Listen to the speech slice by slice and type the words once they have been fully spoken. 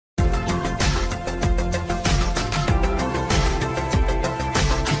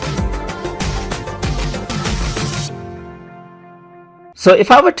So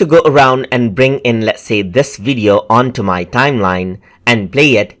if I were to go around and bring in, let's say, this video onto my timeline and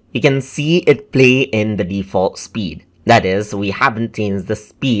play it, you can see it play in the default speed. That is, we haven't changed the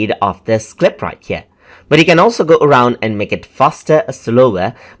speed of this clip right here. But you can also go around and make it faster or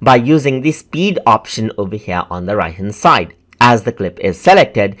slower by using the speed option over here on the right hand side. As the clip is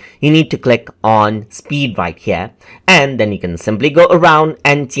selected, you need to click on speed right here, and then you can simply go around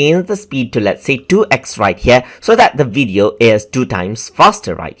and change the speed to, let's say, 2x right here, so that the video is 2 times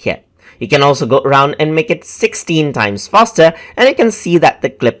faster right here. You can also go around and make it 16 times faster, and you can see that the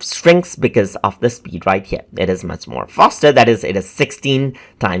clip shrinks because of the speed right here. It is much more faster, that is, it is 16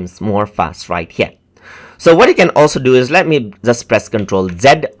 times more fast right here. So what you can also do is, let me just press Ctrl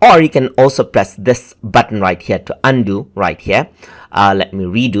Z, or you can also press this button right here to undo right here. Let me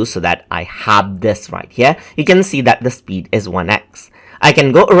redo so that I have this right here. You can see that the speed is 1x. I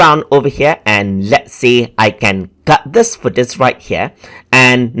can go around over here and let's say I can cut this footage right here,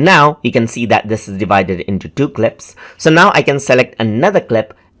 and now you can see that this is divided into 2 clips. So now I can select another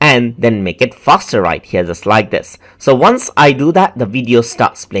clip and then make it faster right here, just like this. So once I do that, the video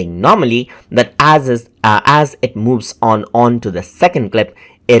starts playing normally, but as it moves on to the second clip,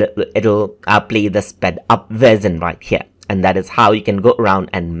 it'll play the sped up version right here. And that is how you can go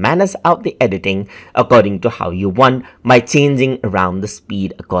around and manage out the editing according to how you want, by changing around the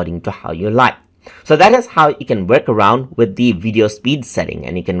speed according to how you like. So that is how you can work around with the video speed setting,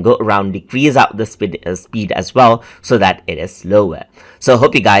 and you can go around decrease out the speed as well, so that it is slower. So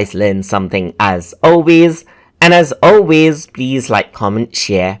hope you guys learned something as always, and as always, please like, comment,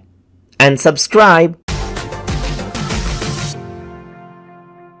 share and subscribe.